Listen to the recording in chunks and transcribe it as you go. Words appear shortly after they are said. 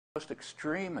most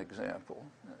extreme example,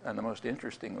 and the most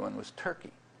interesting one, was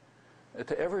Turkey.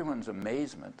 To everyone's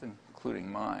amazement, including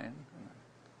mine,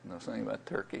 I know something about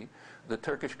Turkey, the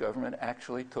Turkish government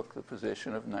actually took the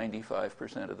position of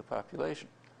 95% of the population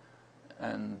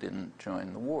and didn't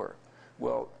join the war.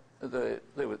 Well,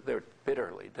 they were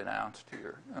bitterly denounced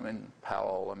here. I mean,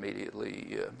 Powell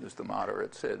immediately, as the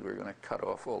moderate said, we're going to cut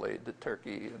off all aid to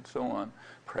Turkey and so on.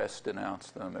 Press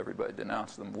denounced them, everybody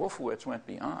denounced them. Wolfowitz went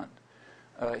beyond.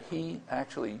 He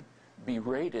actually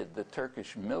berated the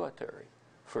Turkish military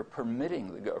for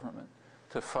permitting the government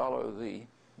to follow the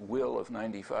will of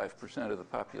 95% of the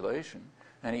population,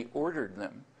 and he ordered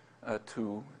them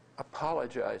to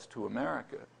apologize to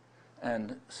America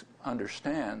and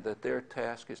understand that their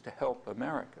task is to help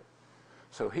America.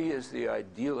 So he is the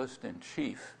idealist in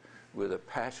chief with a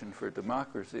passion for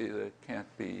democracy that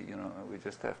can't be, we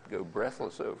just have to go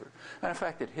breathless over. And in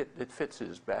fact, it fits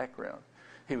his background.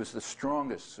 He was the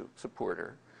strongest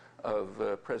supporter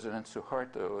of President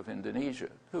Suharto of Indonesia,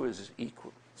 who is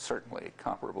certainly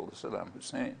comparable to Saddam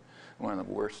Hussein, one of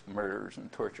the worst murderers and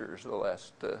torturers of the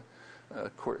last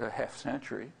half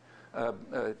century.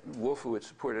 Wolfowitz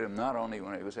supported him not only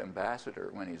when he was ambassador,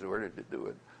 when he's ordered to do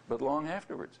it, but long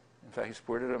afterwards. In fact, he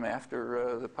supported him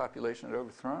after the population had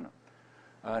overthrown him.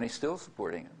 And he's still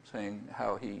supporting him, saying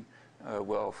how he,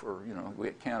 we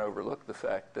can't overlook the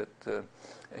fact that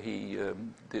he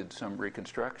did some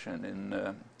reconstruction in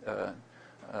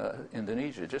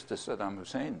Indonesia, just as Saddam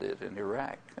Hussein did in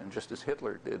Iraq, and just as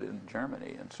Hitler did in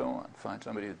Germany, and so on. Find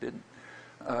somebody who didn't.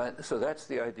 So that's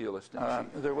the idealist.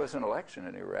 There was an election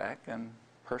in Iraq, and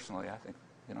personally, I think,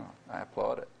 I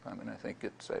applaud it. I mean,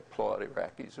 I applaud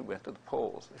Iraqis who went to the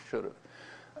polls. They should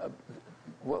have.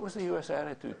 What was the U.S.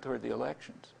 attitude toward the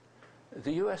elections?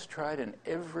 The U.S. tried in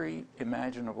every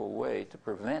imaginable way to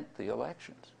prevent the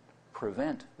elections.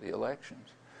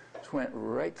 It went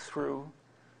right through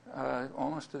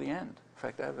almost to the end. In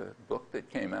fact, I have a book that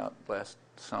came out last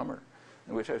summer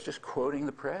in which I was just quoting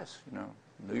the press,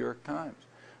 New York Times,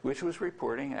 which was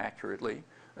reporting accurately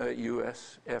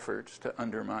U.S. efforts to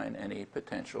undermine any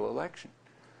potential election,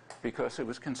 because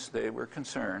they were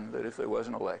concerned that if there was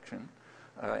an election,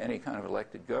 any kind of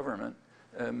elected government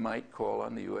might call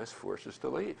on the U.S. forces to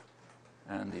leave.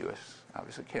 And the U.S.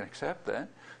 obviously can't accept that,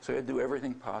 so they had to do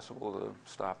everything possible to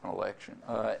stop an election.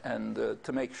 And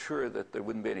to make sure that there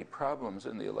wouldn't be any problems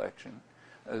in the election,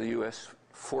 the U.S.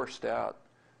 forced out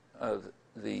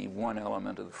the one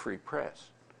element of the free press,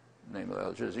 named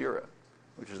Al Jazeera,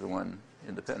 which is the one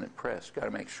independent press. Got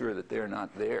to make sure that they're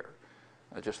not there,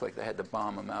 just like they had to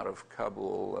bomb them out of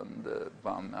Kabul and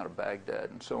bomb them out of Baghdad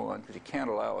and so on, because you can't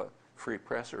allow a free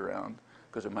press around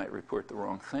because it might report the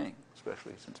wrong thing,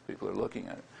 especially since people are looking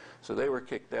at it. So they were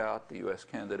kicked out. The U.S.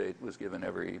 candidate was given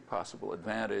every possible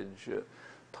advantage,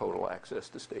 total access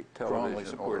to state television,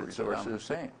 supported Saddam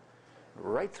Hussein,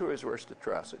 right through his worst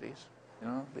atrocities.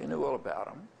 They knew all about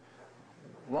him.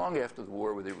 Long after the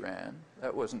war with Iran,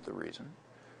 that wasn't the reason.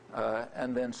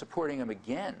 And then supporting him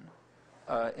again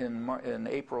in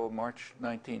March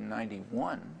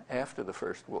 1991, after the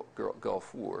first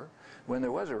Gulf War, when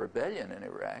there was a rebellion in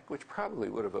Iraq, which probably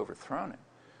would have overthrown him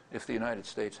if the United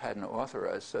States hadn't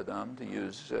authorized Saddam to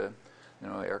use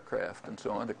aircraft and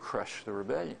so on to crush the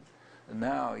rebellion. And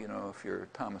now, if you're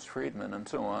Thomas Friedman and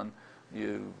so on,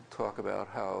 you talk about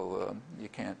how you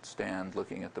can't stand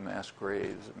looking at the mass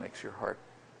graves. It makes your heart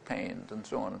pained and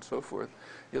so on and so forth.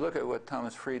 You look at what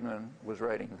Thomas Friedman was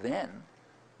writing then,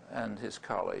 and his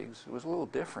colleagues, it was a little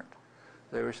different.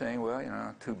 They were saying,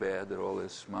 well, too bad that all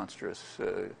this monstrous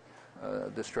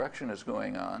destruction is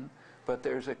going on, but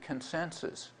there's a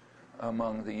consensus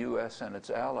among the U.S. and its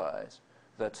allies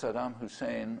that Saddam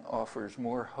Hussein offers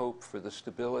more hope for the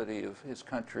stability of his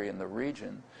country and the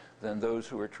region than those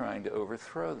who are trying to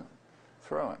overthrow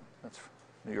him. That's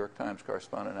New York Times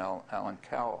correspondent Alan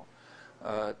Cowell.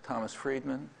 Thomas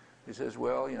Friedman, he says,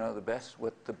 well,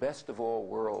 the best of all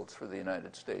worlds for the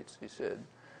United States, he said,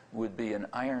 would be an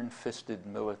iron-fisted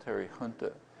military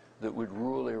junta that would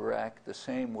rule Iraq the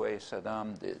same way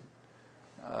Saddam did,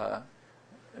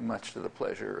 much to the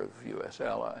pleasure of U.S.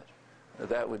 allies.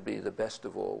 That would be the best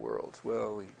of all worlds.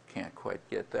 Well, we can't quite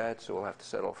get that, so we'll have to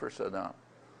settle for Saddam.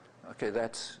 Okay,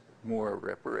 that's more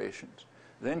reparations.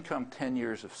 Then come 10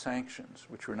 years of sanctions,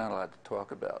 which we're not allowed to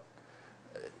talk about.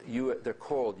 They're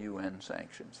called UN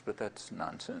sanctions, but that's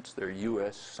nonsense. They're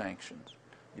U.S. sanctions.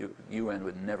 UN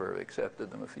would never have accepted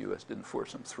them if the U.S. didn't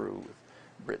force them through, with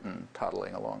Britain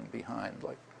toddling along behind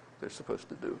like they're supposed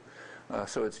to do.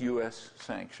 So it's U.S.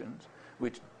 sanctions,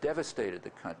 which devastated the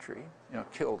country,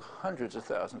 killed hundreds of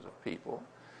thousands of people,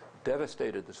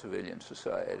 devastated the civilian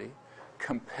society,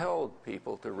 compelled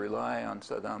people to rely on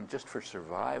Saddam just for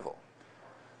survival.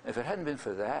 If it hadn't been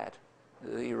for that,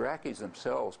 the Iraqis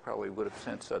themselves probably would have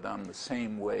sent Saddam the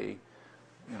same way,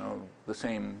 you know,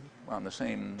 on the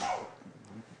same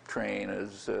train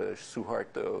as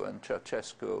Suharto and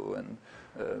Ceausescu and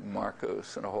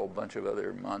Marcos and a whole bunch of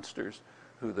other monsters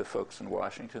who the folks in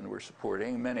Washington were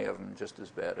supporting, many of them just as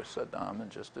bad as Saddam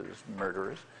and just as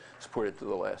murderous, supported to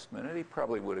the last minute. He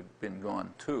probably would have been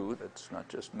gone too. That's not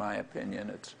just my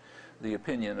opinion. It's the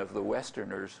opinion of the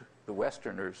Westerners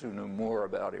who knew more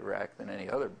about Iraq than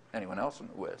anyone else in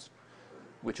the West,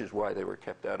 which is why they were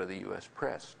kept out of the U.S.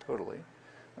 press totally,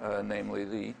 namely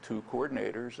the two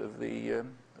coordinators of the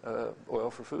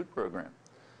Oil for Food program,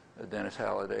 Dennis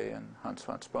Halliday and Hans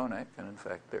von Sponeck, and in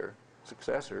fact their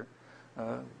successor,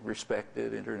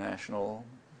 respected international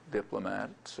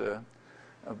diplomats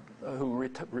who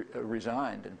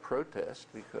resigned in protest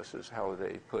because, as how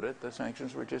they put it, the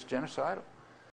sanctions were just genocidal.